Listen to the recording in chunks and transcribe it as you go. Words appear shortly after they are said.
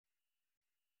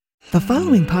The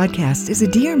following podcast is a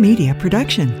Dear Media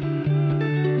production.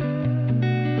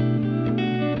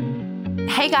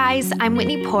 Hey guys, I'm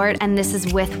Whitney Port and this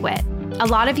is With Wit. A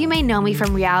lot of you may know me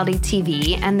from reality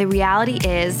TV, and the reality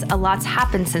is a lot's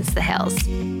happened since the hills.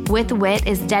 With Wit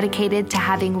is dedicated to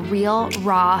having real,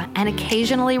 raw, and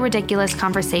occasionally ridiculous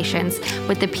conversations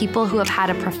with the people who have had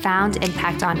a profound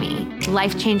impact on me.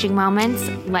 Life-changing moments,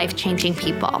 life-changing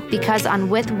people. Because on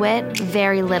With Wit,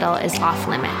 very little is off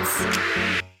limits.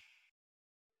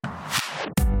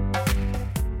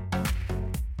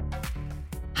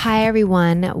 Hi,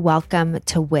 everyone. Welcome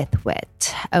to With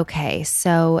Wit. Okay,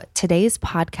 so today's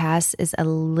podcast is a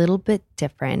little bit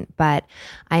different, but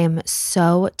I am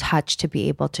so touched to be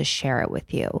able to share it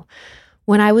with you.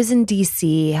 When I was in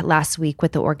DC last week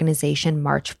with the organization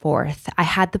March 4th, I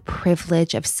had the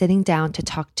privilege of sitting down to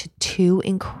talk to two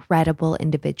incredible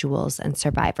individuals and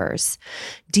survivors.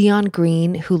 Dion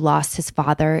Green, who lost his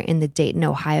father in the Dayton,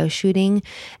 Ohio shooting,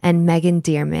 and Megan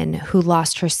Dearman, who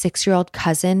lost her 6-year-old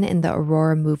cousin in the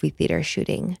Aurora movie theater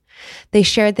shooting. They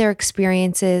shared their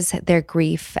experiences, their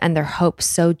grief, and their hopes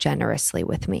so generously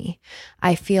with me.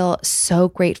 I feel so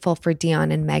grateful for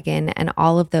Dion and Megan and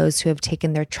all of those who have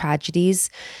taken their tragedies,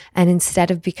 and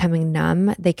instead of becoming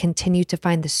numb, they continue to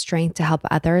find the strength to help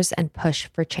others and push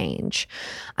for change.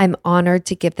 I'm honored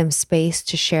to give them space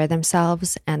to share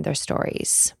themselves and their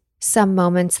stories. Some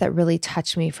moments that really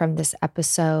touched me from this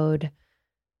episode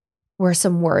were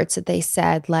some words that they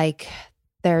said, like,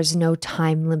 there's no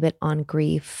time limit on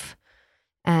grief,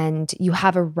 and you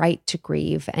have a right to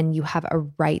grieve, and you have a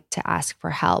right to ask for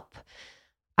help.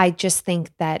 I just think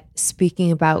that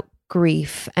speaking about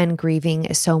grief and grieving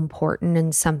is so important,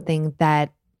 and something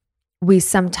that we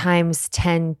sometimes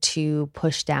tend to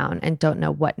push down and don't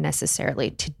know what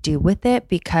necessarily to do with it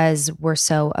because we're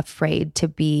so afraid to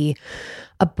be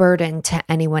a burden to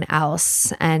anyone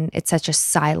else. And it's such a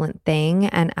silent thing.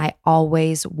 And I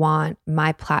always want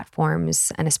my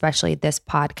platforms, and especially this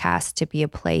podcast, to be a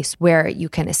place where you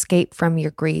can escape from your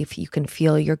grief. You can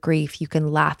feel your grief. You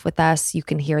can laugh with us. You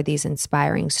can hear these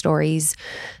inspiring stories.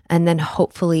 And then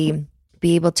hopefully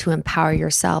be able to empower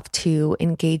yourself to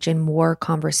engage in more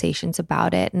conversations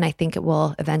about it. And I think it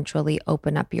will eventually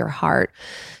open up your heart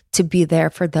to be there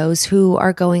for those who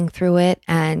are going through it,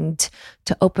 and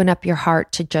to open up your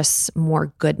heart to just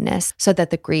more goodness so that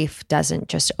the grief doesn't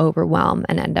just overwhelm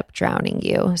and end up drowning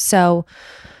you. So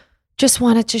just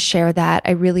wanted to share that.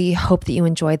 I really hope that you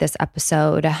enjoy this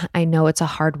episode. I know it's a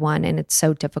hard one, and it's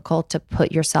so difficult to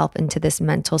put yourself into this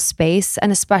mental space,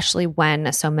 and especially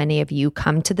when so many of you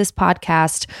come to this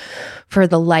podcast for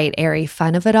the light, airy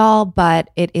fun of it all.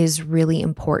 But it is really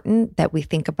important that we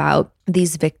think about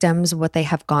these victims, what they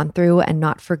have gone through, and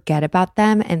not forget about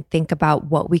them, and think about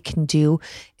what we can do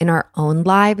in our own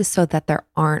lives so that there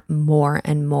aren't more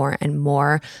and more and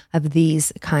more of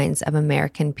these kinds of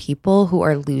American people who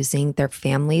are losing their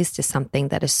families to something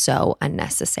that is so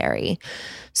unnecessary.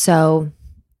 So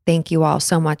thank you all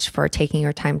so much for taking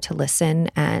your time to listen,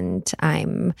 and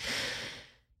I'm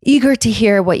eager to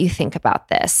hear what you think about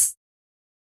this.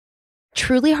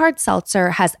 Truly Hard Seltzer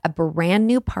has a brand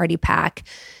new party pack,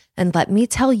 and let me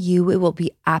tell you, it will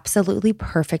be absolutely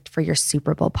perfect for your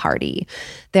Super Bowl party.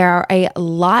 There are a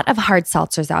lot of hard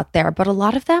seltzers out there, but a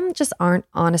lot of them just aren't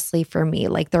honestly for me.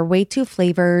 Like, they're way too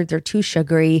flavored, they're too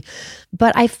sugary.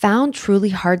 But I found Truly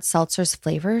Hard Seltzer's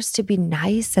flavors to be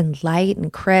nice and light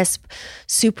and crisp,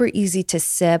 super easy to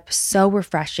sip, so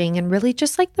refreshing, and really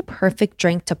just like the perfect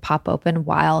drink to pop open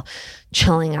while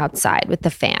chilling outside with the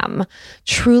fam.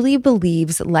 Truly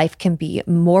believes life can be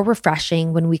more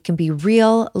refreshing when we can be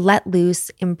real, let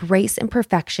loose, embrace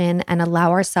imperfection, and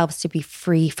allow ourselves to be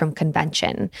free from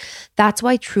convention. That's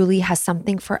why Truly has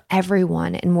something for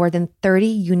everyone in more than 30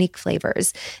 unique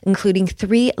flavors, including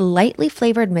 3 lightly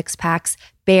flavored mix packs,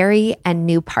 berry, and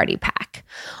new party pack.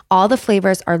 All the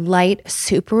flavors are light,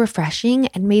 super refreshing,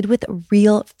 and made with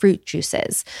real fruit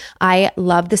juices. I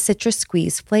love the citrus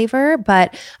squeeze flavor,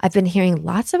 but I've been hearing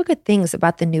lots of good things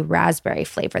about the new raspberry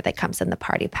flavor that comes in the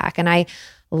party pack, and I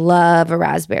love a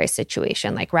raspberry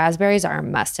situation. Like, raspberries are a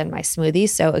must in my smoothie,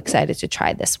 so excited to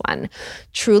try this one.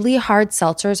 Truly Hard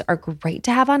Seltzers are great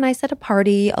to have on ice at a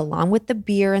party, along with the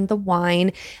beer and the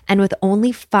wine, and with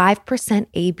only 5%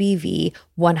 ABV,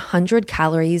 100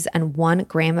 calories, and 1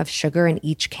 gram of sugar in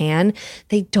each can,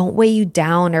 they don't weigh you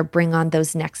down or bring on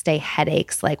those next day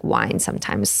headaches like wine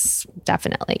sometimes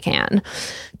definitely can.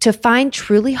 To find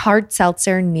Truly Hard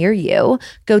Seltzer near you,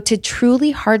 go to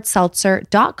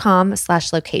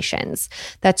trulyhardseltzer.com/laquita locations.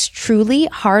 That's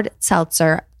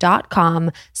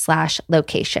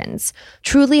trulyhardseltzer.com/locations.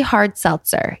 Truly Hard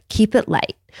Seltzer. Keep it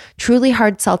light. Truly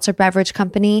Hard Seltzer Beverage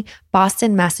Company,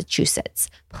 Boston, Massachusetts.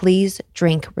 Please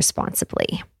drink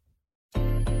responsibly.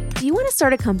 Do you want to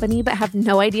start a company but have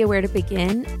no idea where to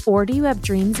begin? Or do you have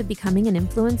dreams of becoming an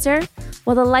influencer?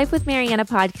 Well, the Life with Mariana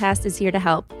podcast is here to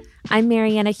help. I'm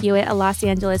Mariana Hewitt, a Los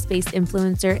Angeles-based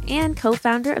influencer and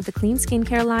co-founder of the clean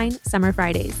skincare line, Summer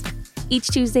Fridays. Each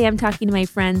Tuesday, I'm talking to my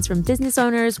friends from business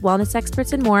owners, wellness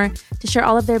experts, and more to share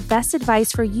all of their best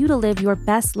advice for you to live your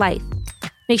best life.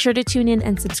 Make sure to tune in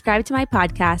and subscribe to my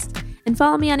podcast and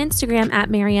follow me on Instagram at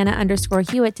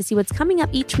Mariana_Hewitt to see what's coming up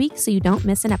each week so you don't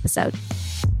miss an episode.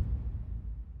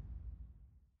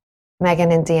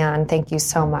 Megan and Dion, thank you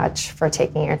so much for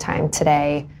taking your time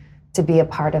today to be a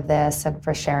part of this and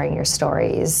for sharing your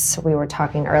stories. We were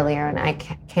talking earlier, and I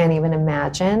can't even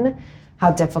imagine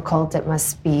how difficult it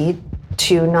must be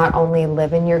to not only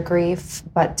live in your grief,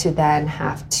 but to then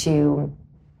have to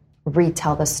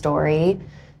retell the story,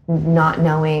 not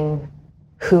knowing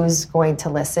who's going to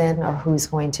listen or who's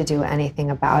going to do anything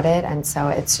about it. And so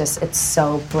it's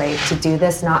so brave to do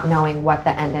this, not knowing what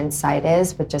the end in sight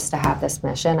is, but just to have this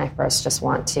mission. I first just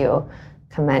want to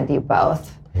commend you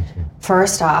both. Thank you.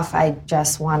 First off, I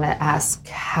just want to ask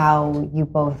how you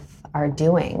both are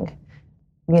doing.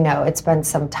 You know, it's been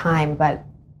some time, but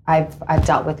I've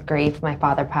dealt with grief. My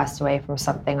father passed away from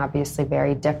something obviously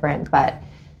very different, but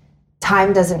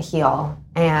time doesn't heal,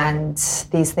 and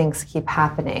these things keep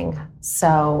happening.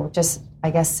 So just, I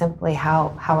guess, simply,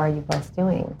 how are you both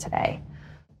doing today?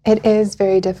 It is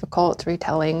very difficult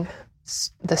retelling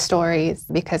the stories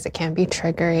because it can be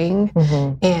triggering.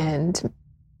 Mm-hmm. And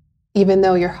even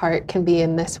though your heart can be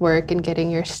in this work and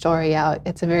getting your story out,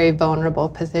 it's a very vulnerable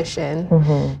position.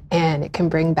 Mm-hmm. And it can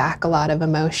bring back a lot of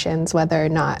emotions, whether or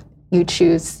not you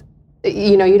choose.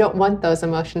 You know, you don't want those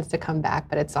emotions to come back,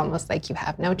 but it's almost like you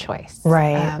have no choice.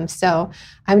 Right. So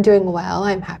I'm doing well.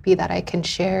 I'm happy that I can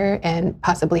share and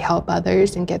possibly help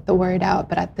others and get the word out.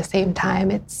 But at the same time,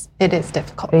 it is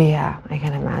difficult. Yeah, I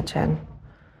can imagine.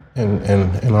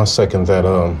 And I'll second that.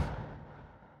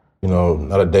 You know,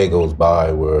 not a day goes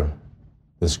by where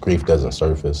this grief doesn't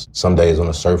surface. Some days on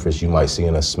the surface, you might see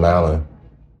us smiling,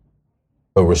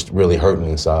 but we're really hurting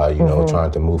inside, you know, mm-hmm. trying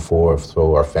to move forward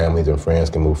so our families and friends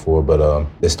can move forward. But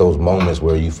it's those moments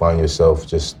where you find yourself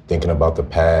just thinking about the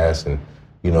past. And,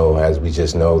 you know, as we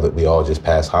just know that we all just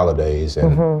passed holidays,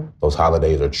 and mm-hmm. those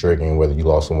holidays are triggering, whether you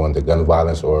lost someone to gun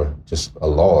violence or just a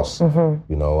loss, mm-hmm.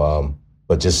 you know.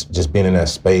 But just being in that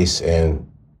space and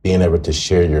being able to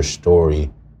share your story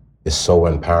is so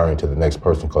empowering to the next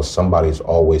person, because somebody's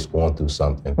always going through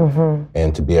something. Mm-hmm.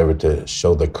 And to be able to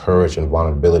show the courage and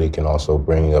vulnerability can also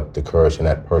bring up the courage in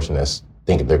that person that's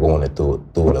thinking they're going through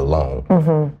it alone.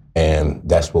 Mm-hmm. And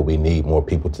that's what we need, more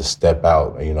people to step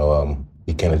out. You know,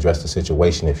 we can't address the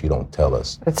situation if you don't tell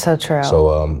us. It's so true.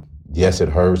 So yes, it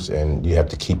hurts, and you have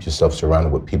to keep yourself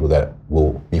surrounded with people that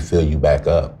will refill you back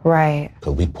up. Right.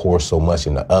 Because we pour so much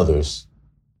into others,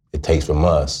 it takes from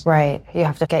us. Right. You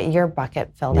have to get your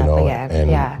bucket filled up again.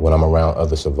 And when I'm around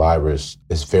other survivors,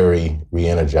 it's very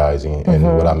re-energizing. And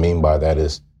mm-hmm. what I mean by that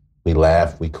is we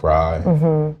laugh, we cry,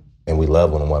 mm-hmm. and we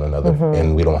love one another. Mm-hmm.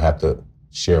 And we don't have to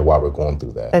share why we're going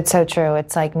through that. It's so true.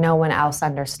 It's like no one else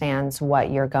understands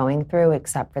what you're going through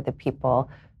except for the people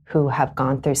who have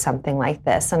gone through something like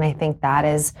this. And I think that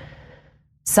is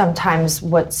sometimes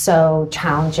what's so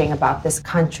challenging about this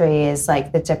country is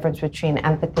like the difference between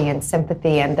empathy and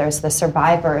sympathy. And there's the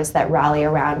survivors that rally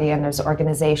around you, and there's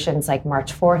organizations like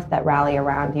March 4th that rally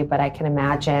around you. But I can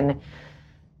imagine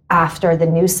after the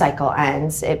news cycle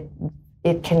ends,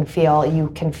 you can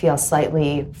feel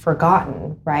slightly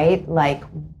forgotten, right? Like,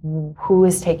 who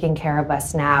is taking care of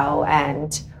us now,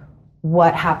 and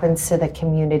what happens to the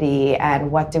community,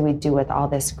 and what do we do with all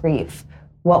this grief?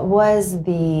 What was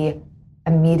the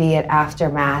immediate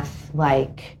aftermath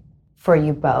like for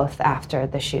you both after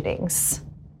the shootings?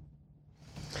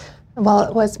 Well,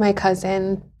 it was my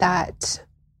cousin that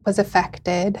was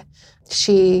affected.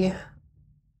 She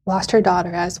lost her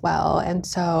daughter as well. And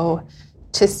so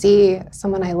to see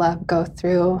someone I love go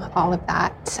through all of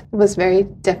that was very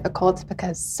difficult,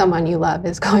 because someone you love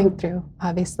is going through,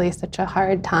 obviously, such a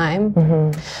hard time.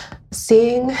 Mm-hmm.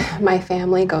 Seeing my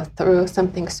family go through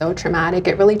something so traumatic,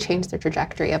 it really changed the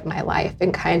trajectory of my life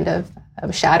and kind of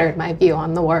shattered my view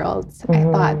on the world. Mm-hmm. I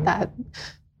thought that,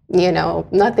 you know,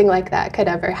 nothing like that could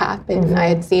ever happen. Mm-hmm. I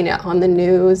had seen it on the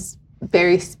news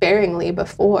very sparingly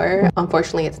before.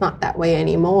 Unfortunately, it's not that way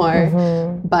anymore.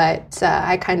 Mm-hmm. But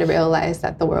I kind of realized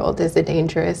that the world is a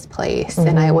dangerous place. Mm-hmm.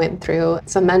 And I went through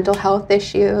some mental health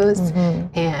issues.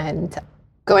 Mm-hmm. And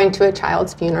going to a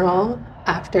child's funeral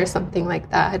after something like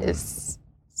that is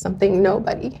something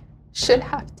nobody should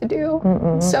have to do.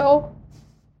 So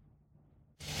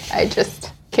I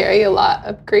just carry a lot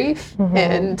of grief,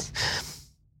 and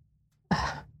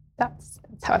that's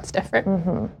how it's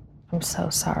different. I'm so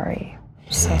sorry.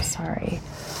 So sorry.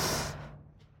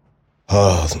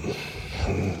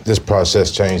 This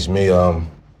process changed me. That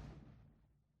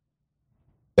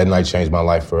night changed my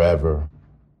life forever.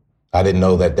 I didn't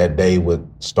know that that day would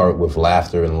start with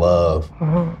laughter and love.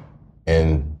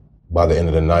 And by the end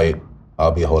of the night,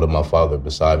 I'll be holding my father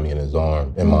beside me in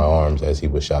my arms, as he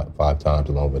was shot 5 times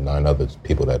along with 9 other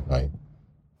people that night.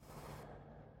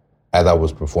 As I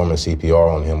was performing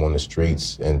CPR on him on the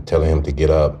streets and telling him to get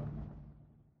up,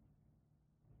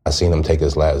 I seen him take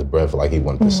his last breath like he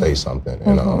wanted to say something.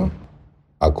 And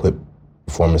I quit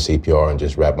performing CPR and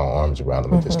just wrapped my arms around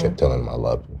him and just kept telling him I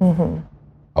love you.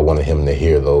 I wanted him to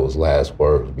hear those last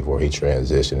words before he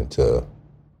transitioned to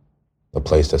a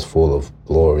place that's full of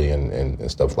glory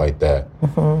and stuff like that.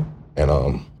 And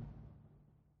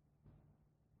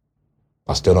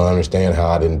I still don't understand how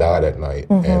I didn't die that night.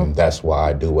 And that's why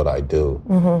I do what I do.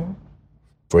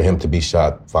 For him to be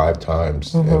shot 5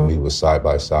 times and we was side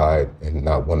by side and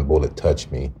not one bullet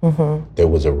touched me, there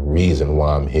was a reason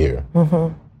why I'm here.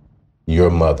 You're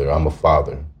a mother, I'm a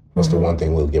father. What's the one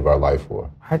thing we'll give our life for?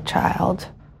 Our child.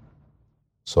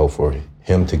 So for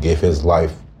him to give his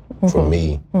life for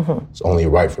me, it's only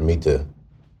right for me to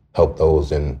help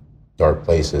those in dark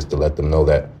places, to let them know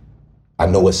that I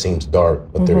know it seems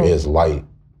dark, but there is light.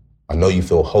 I know you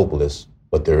feel hopeless,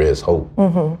 but there is hope.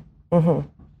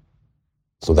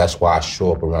 So that's why I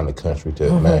show up around the country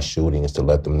to mass shootings, to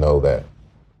let them know that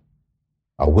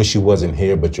I wish you wasn't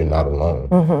here, but you're not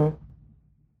alone.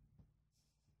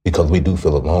 Because we do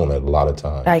feel alone at a lot of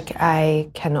times. Like,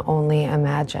 I can only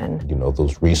imagine. You know,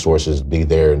 those resources be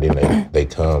there and then they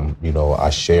come. You know, I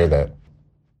share that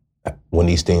when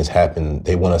these things happen,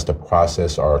 they want us to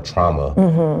process our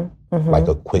trauma like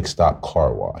a quick stop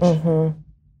car wash.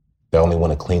 They only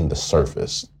want to clean the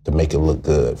surface to make it look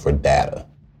good for data.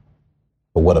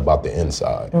 But what about the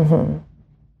inside? And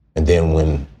then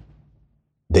when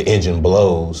the engine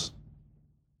blows,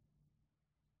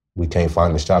 we can't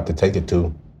find the shop to take it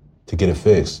to get it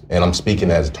fixed. And I'm speaking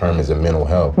as a term as in mental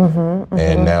health.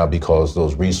 And now because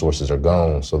those resources are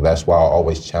gone, so that's why I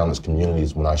always challenge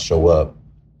communities when I show up,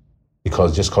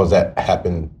 because just because that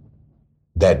happened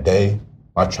that day,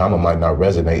 my trauma might not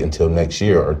resonate until next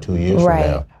year or 2 years from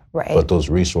now. But those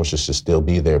resources should still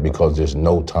be there because there's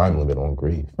no time limit on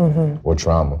grief or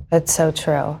trauma. It's so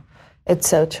true. It's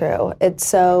so true. It's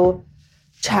so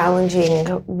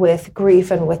challenging with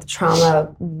grief and with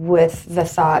trauma, with the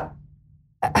thought,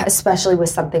 especially with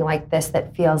something like this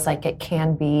that feels like it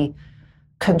can be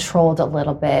controlled a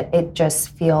little bit. It just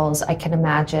feels, I can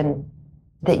imagine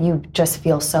that you just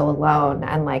feel so alone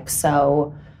and like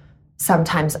so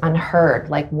sometimes unheard.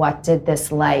 Like, what did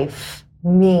this life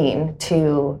mean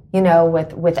to, you know,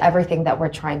 with everything that we're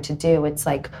trying to do? It's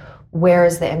like,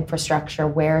 where's the infrastructure?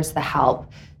 Where's the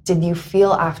help? Did you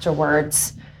feel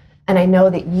afterwards? And I know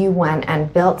that you went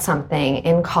and built something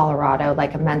in Colorado,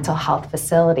 like a mental health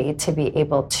facility, to be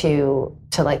able to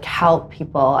like help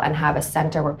people and have a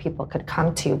center where people could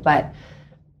come to. But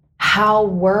how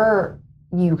were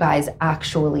you guys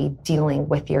actually dealing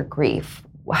with your grief?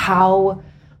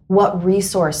 What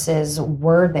resources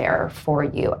were there for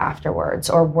you afterwards,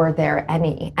 or were there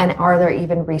any? And are there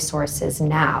even resources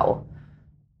now?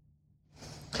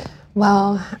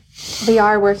 Well, we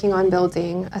are working on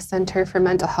building a center for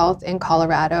mental health in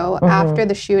Colorado. After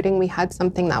the shooting, we had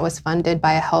something that was funded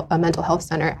by a mental health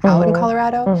center out in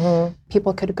Colorado.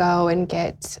 People could go and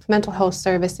get mental health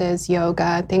services,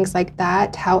 yoga, things like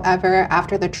that. However,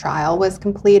 after the trial was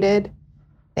completed,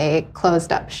 they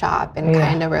closed up shop and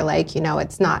kind of were like, you know,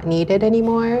 it's not needed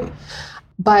anymore.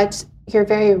 But you're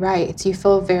very right. You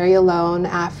feel very alone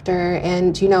after.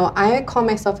 And, you know, I call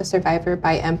myself a survivor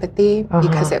by empathy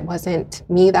because it wasn't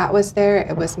me that was there.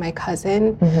 It was my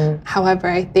cousin. However,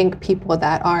 I think people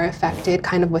that are affected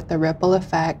kind of with the ripple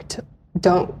effect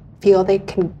don't feel they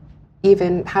can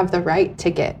even have the right to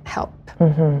get help,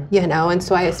 you know? And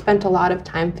so I spent a lot of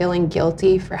time feeling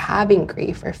guilty for having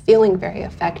grief or feeling very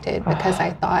affected because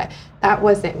I thought that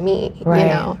wasn't me, you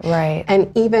know?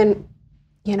 And even,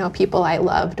 you know, people I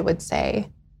loved would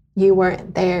say, you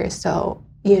weren't there, so,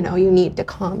 you know, you need to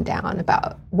calm down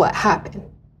about what happened,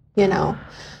 you know?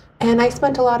 And I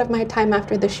spent a lot of my time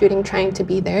after the shooting trying to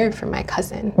be there for my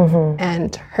cousin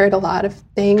and heard a lot of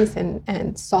things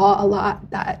and saw a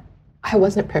lot that I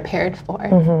wasn't prepared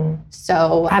for.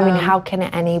 So I mean, how can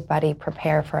anybody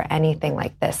prepare for anything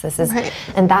like this? This is, Right.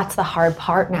 and that's the hard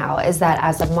part now, is that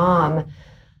as a mom,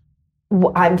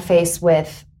 I'm faced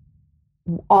with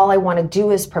all I want to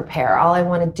do is prepare. All I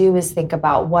want to do is think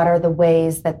about what are the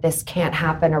ways that this can't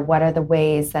happen, or what are the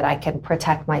ways that I can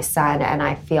protect my son. And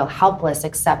I feel helpless,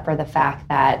 except for the fact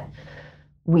that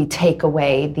we take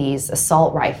away these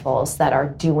assault rifles that are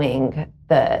doing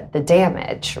the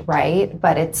damage, right?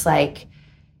 But it's like,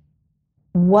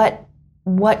 what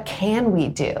can we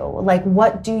do? Like,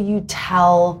 what do you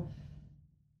tell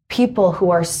people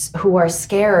who are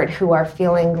scared, who are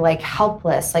feeling like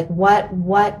helpless? Like,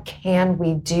 what can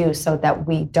we do so that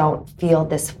we don't feel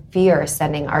this fear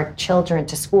sending our children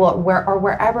to school or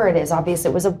wherever it is? Obviously,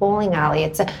 it was a bowling alley.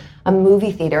 It's a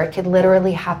movie theater. It could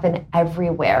literally happen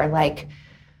everywhere. Like,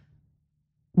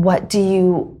 what do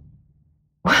you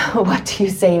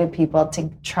say to people to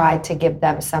try to give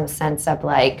them some sense of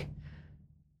like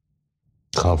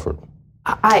comfort?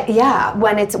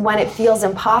 When it feels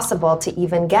impossible to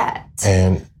even get.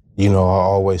 And I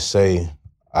always say,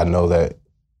 I know that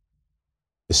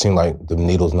it seems like the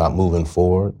needle's not moving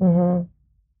forward,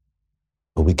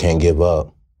 but we can't give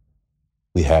up.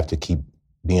 We have to keep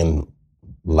being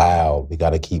loud. We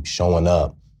got to keep showing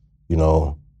up.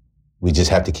 We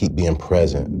just have to keep being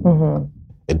present.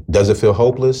 Does it feel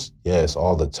hopeless? Yes,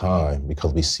 all the time,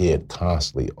 because we see it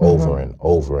constantly over and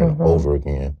over and over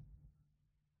again.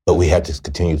 But we have to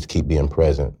continue to keep being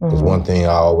present. Because one thing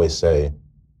I always say,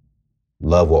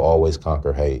 love will always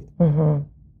conquer hate.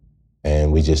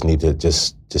 And we just need to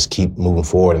just keep moving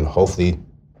forward, and hopefully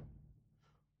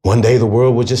one day the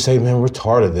world will just say, man, we're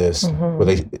tired of this. But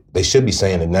they should be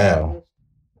saying it now.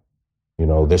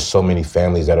 There's so many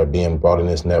families that are being brought in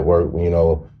this network.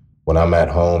 When I'm at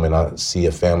home and I see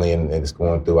a family and it's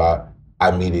going through, I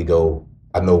immediately go,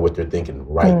 I know what they're thinking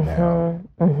right now.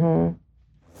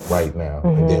 Right now.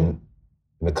 And then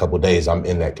in a couple of days, I'm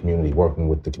in that community, working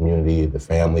with the community, the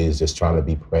families, just trying to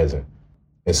be present.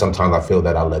 And sometimes I feel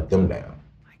that I let them down.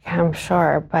 I'm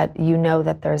sure, but you know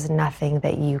that there's nothing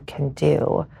that you can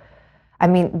do. I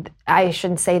mean, I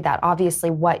shouldn't say that. Obviously,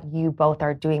 what you both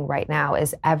are doing right now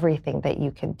is everything that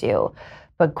you can do.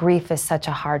 But grief is such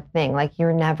a hard thing. Like,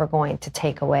 you're never going to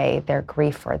take away their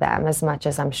grief for them, as much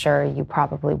as I'm sure you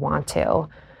probably want to.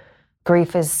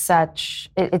 Grief is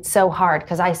it's so hard,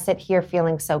 because I sit here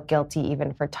feeling so guilty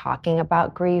even for talking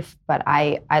about grief, but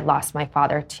I lost my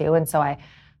father too. And so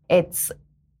it's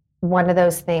one of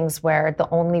those things where the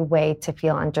only way to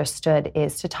feel understood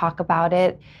is to talk about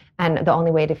it. And the only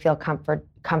way to feel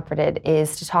comforted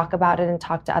is to talk about it and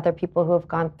talk to other people who have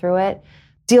gone through it.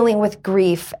 Dealing with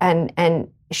grief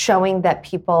and showing that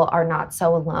people are not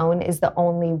so alone is the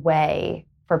only way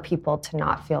for people to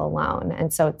not feel alone.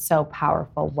 And so it's so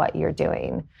powerful what you're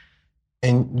doing.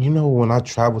 And when I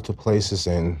travel to places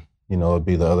and, it'd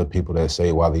be the other people that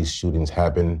say why these shootings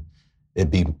happen,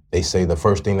 they say the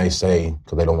first thing they say,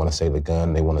 because they don't want to say the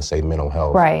gun, they want to say mental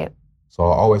health. Right. So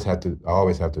I always have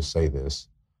to say this.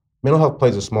 Mental health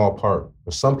plays a small part,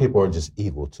 but some people are just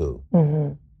evil too.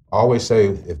 I always say,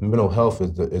 if mental health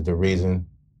is the reason,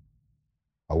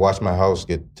 I watched my house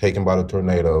get taken by the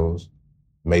tornadoes,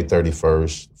 May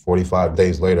 31st. 45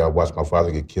 days later, I watched my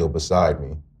father get killed beside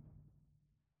me.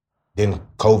 Then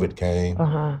COVID came.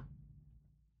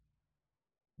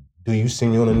 Do you see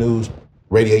me on the news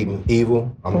radiating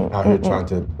evil? I'm out here trying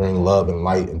to bring love and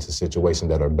light into situations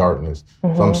that are darkness.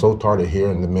 So I'm so tired of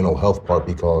hearing the mental health part,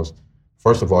 because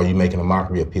first of all, you're making a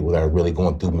mockery of people that are really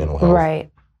going through mental health. Right.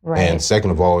 And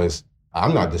second of all is,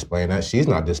 I'm not displaying that. She's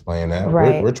not displaying that.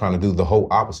 Right. We're trying to do the whole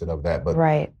opposite of that. But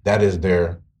that is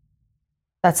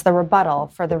that's the rebuttal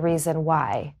for the reason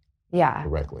why. Yeah.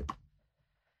 Directly.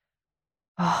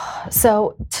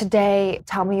 So today,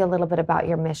 tell me a little bit about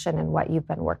your mission and what you've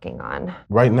been working on.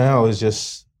 Right now is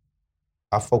just,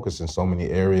 I focus in so many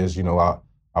areas.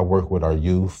 I work with our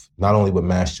youth, not only with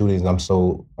mass shootings.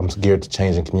 I'm scared to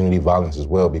change in community violence as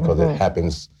well, because it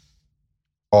happens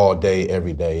all day,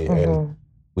 every day. And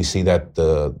we see that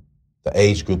the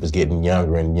age group is getting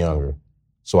younger and younger.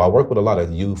 So I work with a lot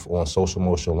of youth on social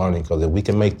emotional learning, because if we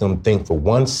can make them think for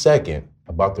 1 second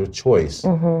about their choice,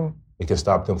 it can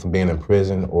stop them from being in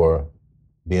prison or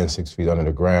being 6 feet under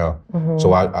the ground.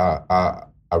 So I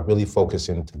really focus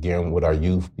into gearing with our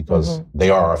youth, because they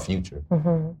are our future.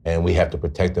 And we have to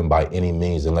protect them by any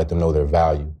means and let them know their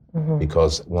value.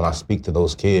 Because when I speak to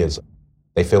those kids,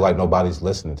 they feel like nobody's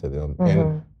listening to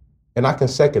them. And I can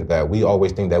second that. We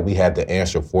always think that we had the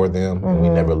answer for them, and we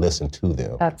never listen to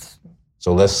them.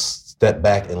 So let's step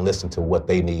back and listen to what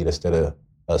they need, instead of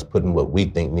us putting what we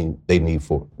think they need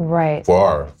for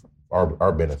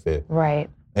our benefit. Right.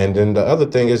 And then the other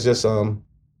thing is just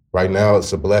right now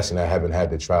it's a blessing. I haven't had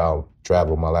to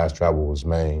travel. My last travel was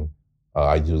Maine.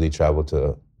 I usually travel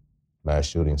to mass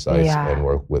shooting sites and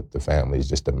work with the families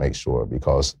just to make sure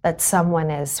because that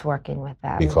someone is working with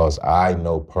them. Because I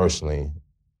know personally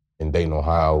in Dayton,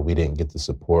 Ohio, we didn't get the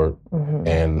support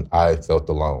and I felt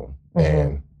alone.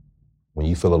 And when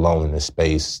you feel alone in this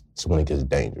space, it's when it gets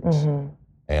dangerous.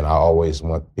 And I always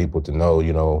want people to know,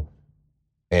 you know,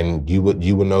 and you would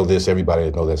know this, everybody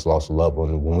that knows that's lost a loved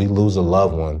one. When we lose a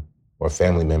loved one or a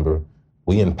family member,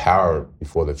 we empower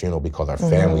before the funeral because our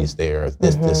family's there,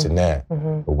 this and that.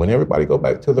 But when everybody go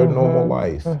back to their normal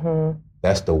life,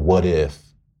 that's the what if.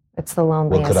 It's the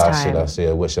loneliest Should I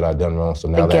say? What should I have done wrong? So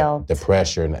now the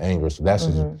pressure and the anger. So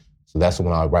that's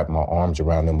when I wrap my arms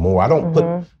around them more. I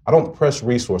don't press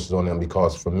resources on them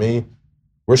because for me,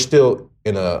 we're still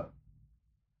in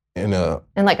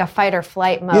like a fight or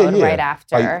flight mode right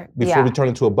after. Like before we turn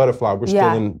into a butterfly, we're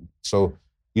still in. So,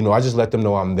 you know, I just let them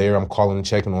know I'm there. I'm calling and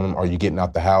checking on them. Are you getting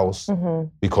out the house?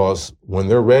 Because when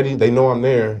they're ready, they know I'm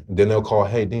there. And then they'll call,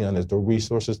 hey, Dion, is the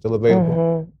resources still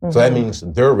available? So that means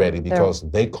they're ready because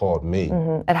they called me.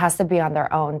 It has to be on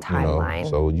their own timeline. You know?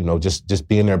 So, you know, just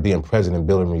being there, being present and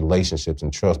building relationships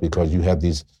and trust because you have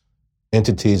these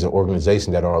entities and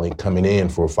organizations that are only coming in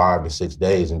for 5 to 6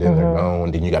 days and then they're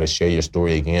gone. Then you got to share your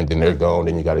story again. Then they're gone.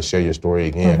 Then you got to share your story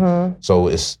again. So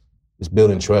it's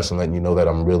building trust and letting you know that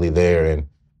I'm really there. And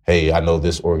hey, I know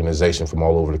this organization from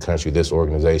all over the country. This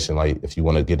organization, like if you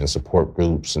want to get in support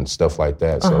groups and stuff like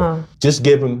that. So just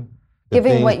giving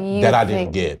what you that I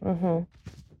didn't get.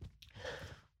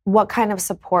 What kind of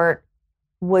support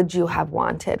would you have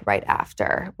wanted right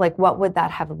after? Like, what would that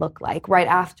have looked like right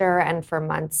after and for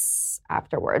months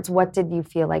afterwards? What did you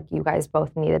feel like you guys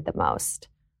both needed the most?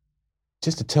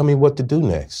 Just to tell me what to do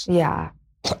next. Yeah.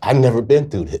 I've never been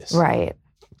through this. Right.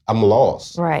 I'm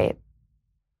lost. Right.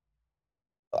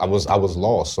 I was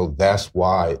lost. So that's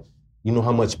why, you know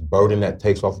how much burden that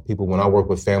takes off of people? When I work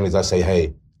with families, I say,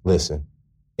 hey, listen,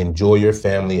 enjoy your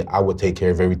family. I will take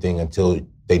care of everything until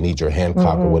they need your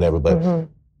Hancock or whatever. But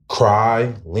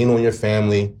cry, lean on your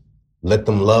family, let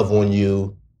them love on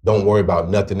you. Don't worry about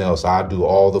nothing else. I do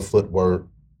all the footwork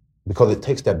because it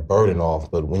takes that burden off.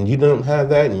 But when you don't have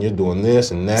that and you're doing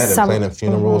this and that and planning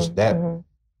funerals, that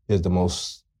is the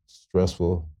most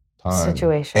stressful time.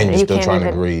 Situation. And you're still trying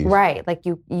to grieve. Right. Like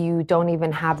you don't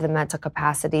even have the mental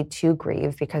capacity to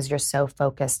grieve because you're so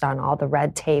focused on all the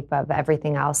red tape of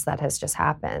everything else that has just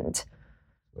happened.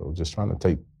 So just trying to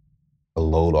take a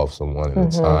load off someone in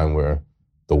a time where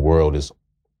the world is,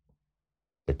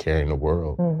 they're carrying the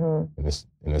world. And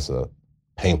it's a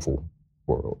painful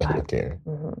world that they're carrying.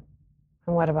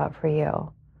 And what about for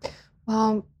you?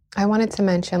 Well, I wanted to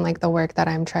mention like the work that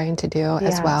I'm trying to do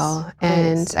as well. Please.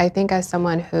 And I think as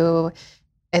someone who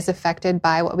is affected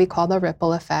by what we call the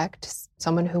ripple effect,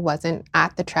 someone who wasn't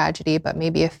at the tragedy, but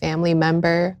maybe a family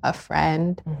member, a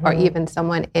friend, or even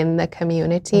someone in the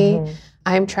community,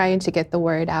 I'm trying to get the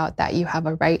word out that you have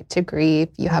a right to grieve,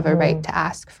 you have a right to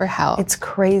ask for help. It's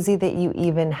crazy that you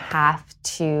even have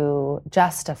to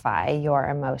justify your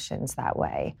emotions that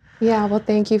way. Yeah, well,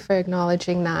 thank you for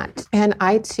acknowledging that. And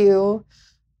I too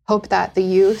hope that the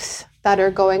youth that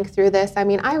are going through this, I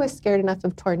mean, I was scared enough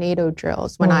of tornado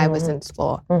drills when I was in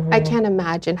school. I can't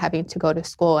imagine having to go to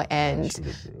school and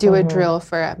do a drill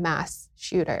for a mass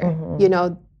shooter. You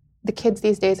know, the kids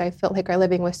these days, I feel like, are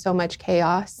living with so much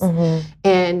chaos.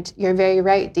 And you're very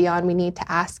right, Dion, we need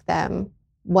to ask them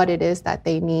what it is that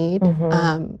they need.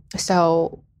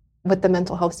 So with the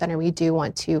mental health center, we do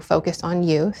want to focus on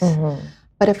youth.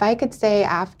 But if I could say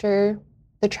after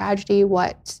the tragedy,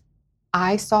 what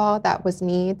I saw that was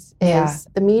needs is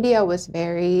the media was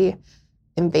very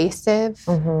invasive.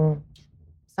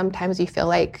 Sometimes you feel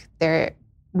like they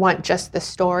want just the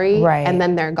story and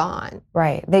then they're gone.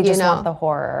 Right. They just want the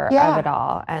horror of it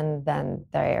all. And then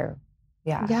they're,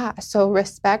 Yeah. So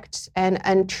respect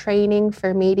and training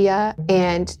for media.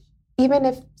 And even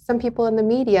if some people in the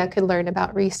media could learn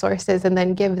about resources and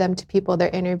then give them to people they're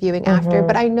interviewing after.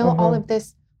 But I know all of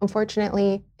this,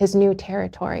 unfortunately, is new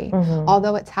territory.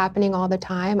 Although it's happening all the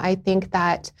time, I think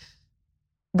that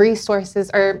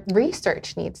resources or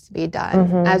research needs to be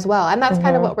done as well. And that's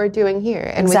kind of what we're doing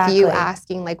here. And with you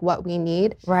asking like what we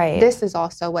need, this is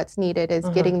also what's needed is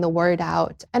getting the word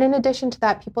out. And in addition to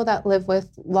that, people that live with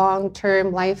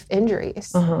long-term life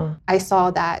injuries. I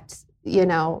saw that, you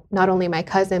know, not only my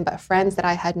cousin, but friends that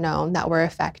I had known that were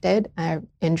affected,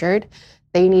 injured,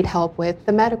 they need help with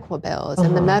the medical bills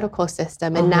and the medical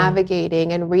system and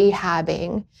navigating and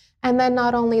rehabbing. And then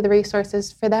not only the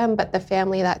resources for them, but the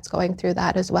family that's going through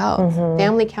that as well.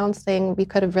 Family counseling, we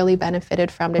could have really benefited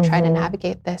from to try to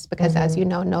navigate this because as you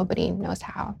know, nobody knows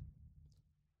how.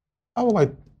 I would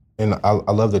like, and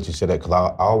I love that you said that because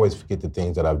I always forget the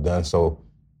things that I've done. So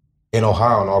in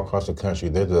Ohio and all across the country,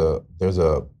 there's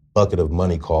a bucket of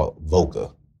money called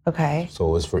VOCA. Okay.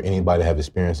 So it's for anybody that have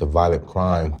experienced a violent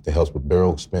crime that helps with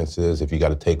burial expenses, if you got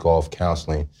to take off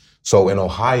counseling. So in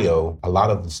Ohio, a lot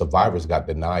of the survivors got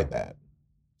denied that.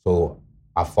 So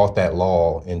I fought that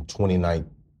law in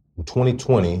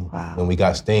 2020 when we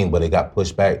got sting, but it got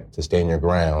pushed back to stand your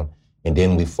ground. And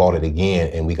then we fought it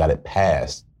again and we got it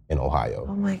passed in Ohio.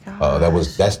 Oh my God.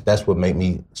 That's what made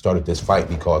me started this fight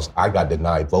because I got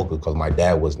denied VOCA because my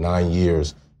dad was 9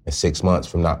 years and 6 months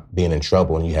from not being in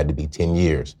trouble and you had to be 10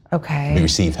 years. Okay. We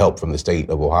received help from the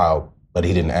state of Ohio, but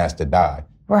he didn't ask to die.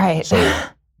 Right. So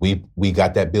we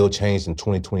got that bill changed in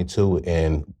 2022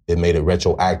 and it made it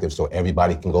retroactive so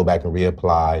everybody can go back and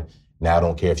reapply. Now I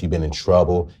don't care if you've been in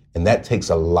trouble. And that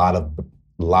takes a lot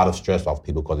of stress off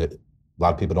people because a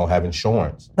lot of people don't have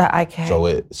insurance.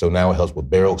 So now it helps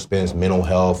with burial expense, mental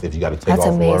health, if you got to take off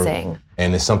work. That's amazing.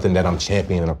 And it's something that I'm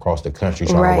championing across the country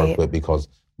trying to work with because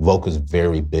VOCA is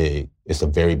very big. It's a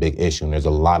very big issue and there's a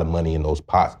lot of money in those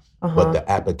pots. But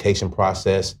the application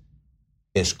process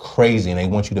is crazy and they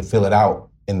want you to fill it out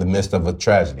in the midst of a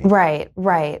tragedy. Right.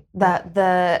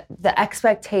 The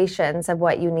expectations of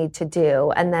what you need to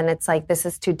do, and then it's like, this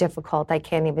is too difficult, I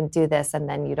can't even do this, and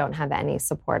then you don't have any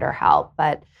support or help.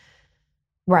 But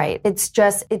right, it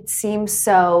seems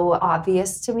so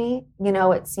obvious to me. You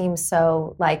know, it seems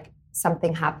so like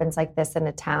something happens like this in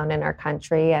a town in our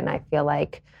country, and I feel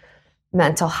like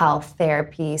mental health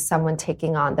therapy, someone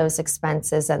taking on those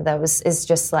expenses and those is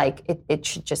just like, it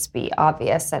should just be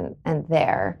obvious and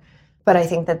there. But I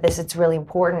think that it's really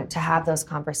important to have those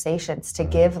conversations, to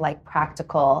give like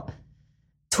practical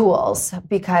tools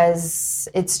because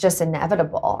it's just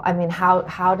inevitable. I mean,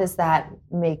 how does that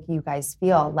make you guys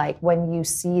feel? Like when you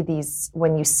see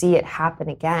it happen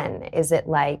again, is it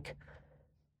like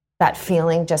that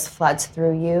feeling just floods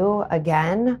through you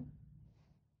again?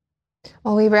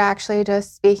 Well, we were actually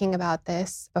just speaking about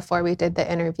this before we did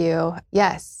the interview.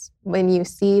 Yes, when you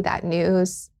see that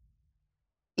news,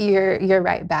 you're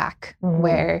right back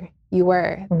where you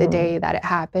were the day that it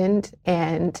happened.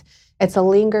 And it's a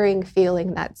lingering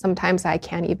feeling that sometimes I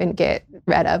can't even get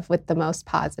rid of with the most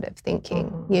positive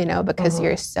thinking, you know, because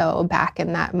you're so back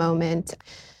in that moment.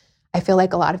 I feel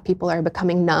like a lot of people are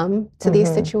becoming numb to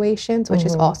these situations, which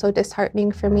is also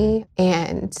disheartening for me.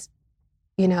 And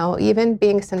you know, even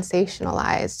being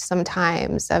sensationalized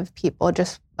sometimes of people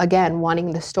just, again,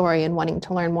 wanting the story and wanting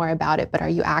to learn more about it. But are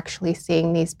you actually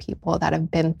seeing these people that have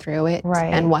been through it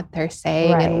and what they're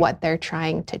saying and what they're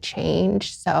trying to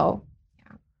change? So,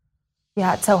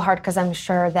 yeah, it's so hard because I'm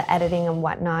sure the editing and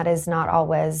whatnot is not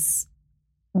always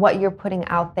what you're putting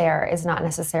out there is not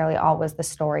necessarily always the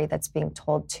story that's being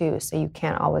told too. So you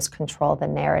can't always control the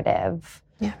narrative.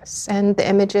 Yes, and the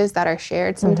images that are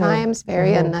shared sometimes,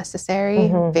 very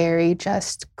unnecessary, very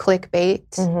just clickbait,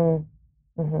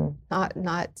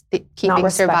 not keeping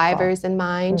survivors in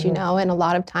mind, you know, and a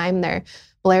lot of time they're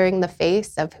blaring the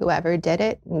face of whoever did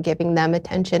it and giving them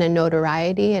attention and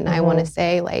notoriety. And I want to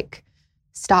say, like,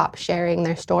 stop sharing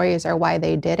their stories or why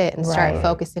they did it and start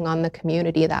focusing on the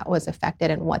community that was affected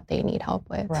and what they need help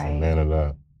with. Amen to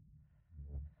that.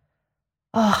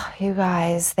 Oh, you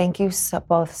guys, thank you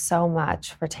both so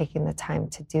much for taking the time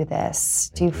to do this.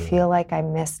 Do you feel like I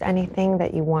missed anything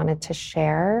that you wanted to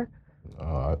share?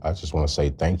 I just want to say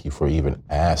thank you for even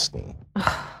asking.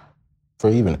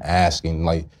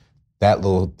 Like, that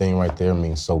little thing right there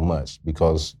means so much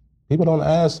because people don't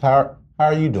ask, how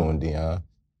are you doing, Dion?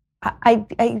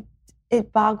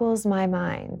 It boggles my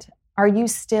mind. Are you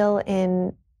still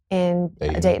in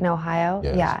Dayton, Ohio?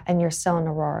 Yes. Yeah, and you're still in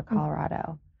Aurora,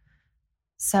 Colorado.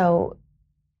 So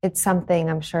it's something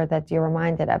I'm sure that you're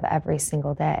reminded of every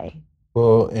single day.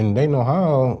 Well, in Dayton,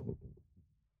 Ohio,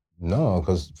 no,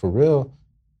 because for real,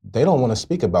 they don't want to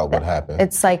speak about what happened.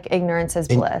 It's like ignorance is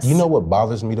bliss. You know what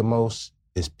bothers me the most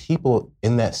is people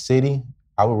in that city.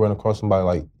 I would run across somebody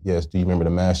like, yes, do you remember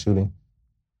the mass shooting?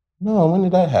 No, when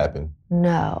did that happen?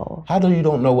 No. How do you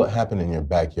don't know what happened in your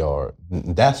backyard?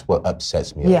 That's what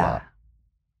upsets me a lot.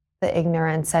 The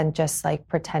ignorance and just like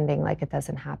pretending like it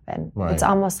doesn't happen. Right. It's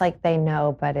almost like they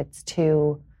know, but it's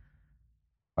too,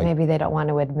 maybe they don't want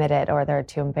to admit it or they're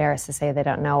too embarrassed to say they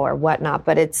don't know or whatnot.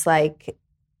 But it's like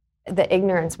the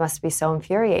ignorance must be so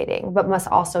infuriating, but must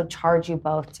also charge you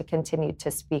both to continue to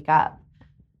speak up.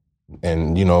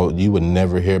 And, you know, you would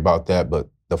never hear about that, but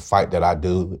the fight that I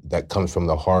do that comes from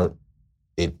the heart,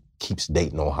 it keeps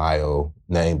Dayton, Ohio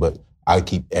name, but I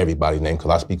keep everybody's name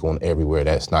because I speak on everywhere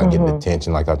that's not getting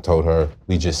attention. Like I told her,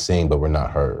 we just sing, but we're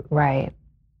not heard. Right.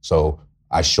 So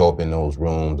I show up in those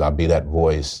rooms, I'll be that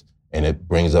voice, and it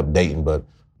brings up Dayton, but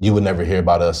you would never hear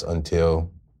about us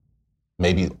until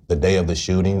maybe the day of the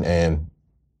shooting, and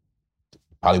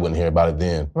probably wouldn't hear about it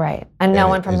then. Right. And no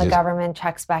one from the government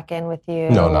checks back in with you?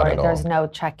 No, not at all. There's no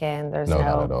check-in? There's no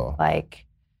not at all. like...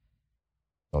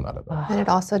 No, not at all. And it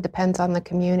also depends on the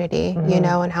community, you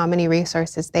know, and how many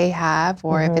resources they have,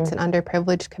 or if it's an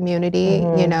underprivileged community,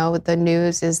 you know, the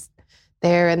news is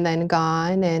there and then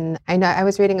gone. And I know I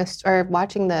was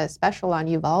watching the special on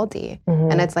Uvalde,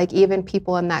 and it's like even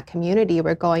people in that community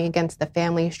were going against the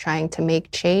families trying to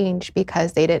make change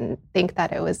because they didn't think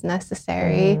that it was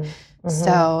necessary.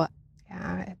 So,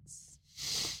 yeah,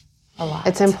 it's a lot.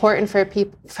 It's important for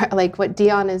people, like what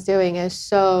Dion is doing is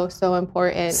so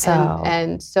important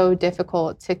and so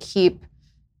difficult to keep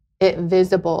it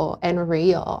visible and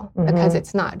real because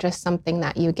it's not just something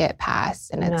that you get past,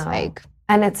 and it's like...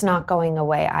 And it's not going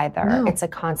away either. No. It's a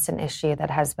constant issue that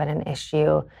has been an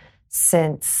issue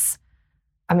since,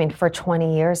 I mean, for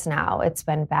 20 years now. It's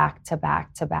been back to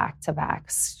back to back to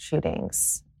back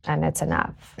shootings, and it's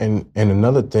enough. And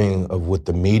another thing with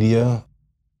the media,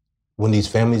 when these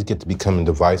families get to becoming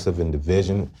divisive and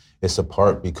division, it's a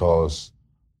part because,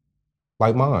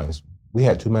 like mine, we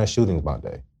had 2 mass shootings my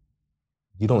day.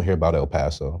 You don't hear about El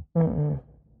Paso.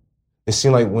 It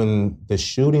seems like when the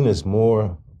shooting is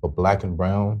more a Black and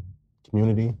brown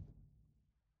community,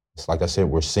 it's like I said,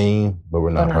 we're seen, but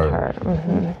we're not heard.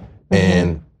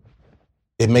 And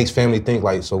it makes family think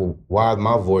like, so why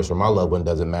my voice or my loved one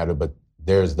doesn't matter, but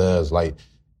theirs does. Like,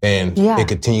 and it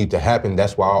continued to happen.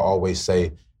 That's why I always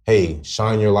say, hey,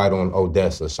 shine your light on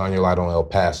Odessa, shine your light on El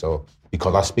Paso,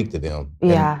 because I speak to them.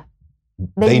 Yeah.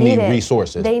 They need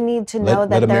resources. They need to know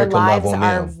that their lives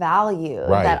are valued.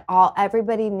 Right. That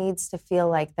everybody needs to feel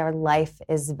like their life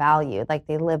is valued. Like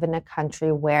they live in a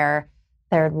country where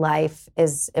their life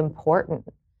is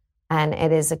important, and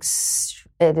it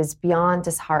is beyond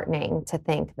disheartening to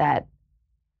think that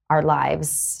our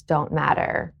lives don't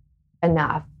matter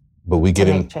enough. But we get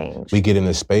in change. We get in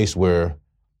a space where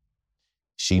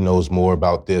she knows more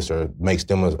about this or makes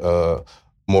them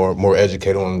more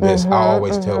educated on this. I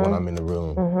always tell when I'm in the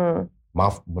room.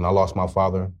 When I lost my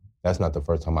father, that's not the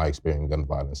first time I experienced gun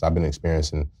violence. I've been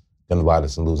experiencing gun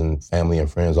violence and losing family and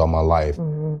friends all my life.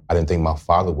 I didn't think my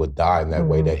father would die in that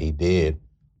way that he did,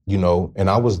 you know, and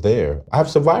I was there. I have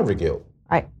survivor guilt.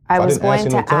 I was going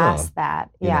to ask that,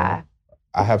 yeah.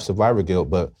 I have survivor guilt,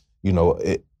 but, you know,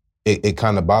 it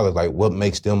kind of bothers, like, what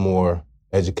makes them more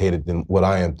educated than what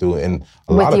I am through? And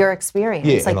with your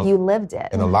experience, like you lived it.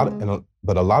 And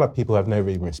but a lot of people have never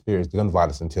even experienced gun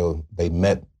violence until they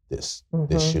met this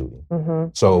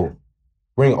shooting. So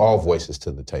bring all voices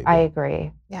to the table. I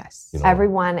agree. Yes. You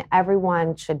know,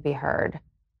 everyone should be heard.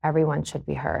 Everyone should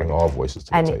be heard. Bring all voices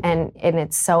to the table. And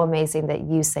it's so amazing that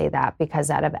you say that, because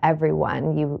out of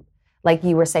everyone, you, like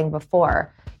you were saying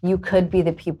before, you could be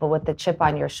the people with the chip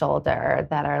on your shoulder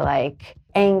that are like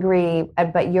angry,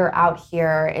 but you're out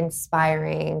here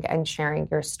inspiring and sharing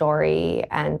your story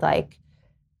and like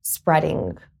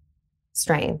spreading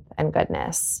strength and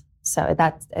goodness. So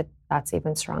that's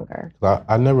even stronger.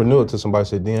 I never knew it till somebody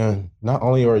said, Dion, not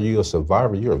only are you a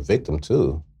survivor, you're a victim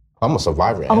too. I'm a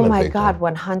survivor and a victim. Oh my God,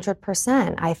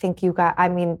 100%. I think you guys,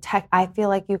 I feel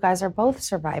like you guys are both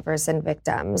survivors and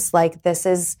victims. Like this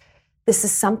is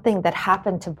something that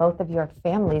happened to both of your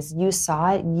families. You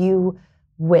saw it, you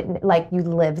witnessed, like you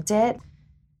lived it.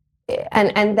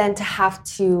 And then to have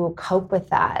to cope with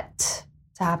that,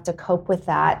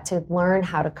 to learn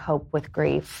how to cope with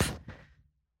grief,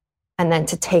 and then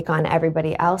to take on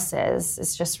everybody else's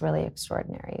is just really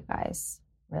extraordinary, you guys.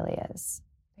 Really is.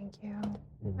 Thank you.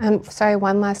 And sorry,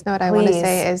 one last note I want to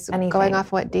say is going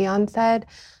off what Dion said,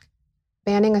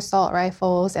 banning assault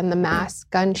rifles and the mass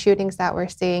gun shootings that we're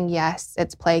seeing, yes,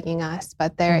 it's plaguing us,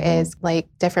 but there is like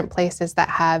different places that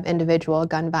have individual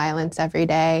gun violence every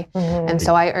day. And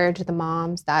so I urge the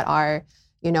moms that are,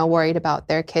 you know, worried about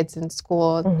their kids in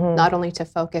school, not only to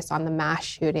focus on the mass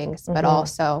shootings, but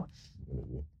also,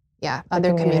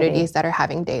 other communities that are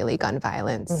having daily gun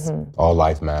violence. All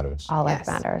life matters. All life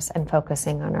matters, and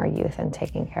focusing on our youth and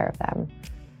taking care of them.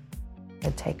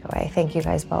 Good takeaway. Thank you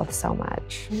guys both so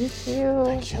much. Thank you.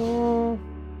 Thank you.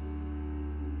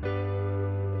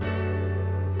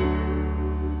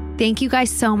 Thank you guys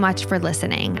so much for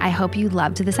listening. I hope you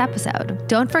loved this episode.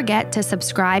 Don't forget to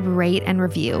subscribe, rate, and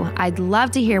review. I'd love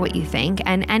to hear what you think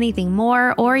and anything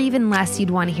more or even less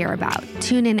you'd want to hear about.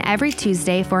 Tune in every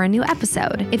Tuesday for a new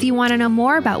episode. If you want to know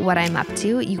more about what I'm up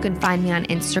to, you can find me on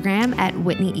Instagram at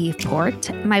Whitney Eve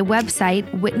Port, my website,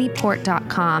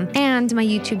 whitneyport.com, and my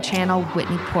YouTube channel,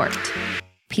 Whitney Port.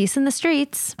 Peace in the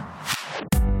streets.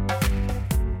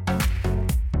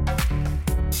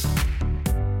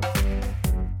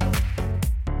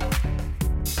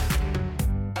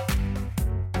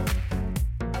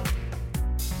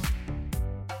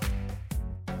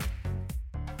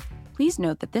 Please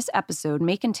note that this episode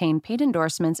may contain paid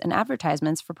endorsements and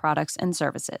advertisements for products and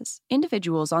services.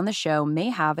 Individuals on the show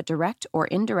may have a direct or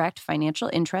indirect financial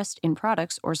interest in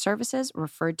products or services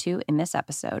referred to in this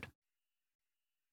episode.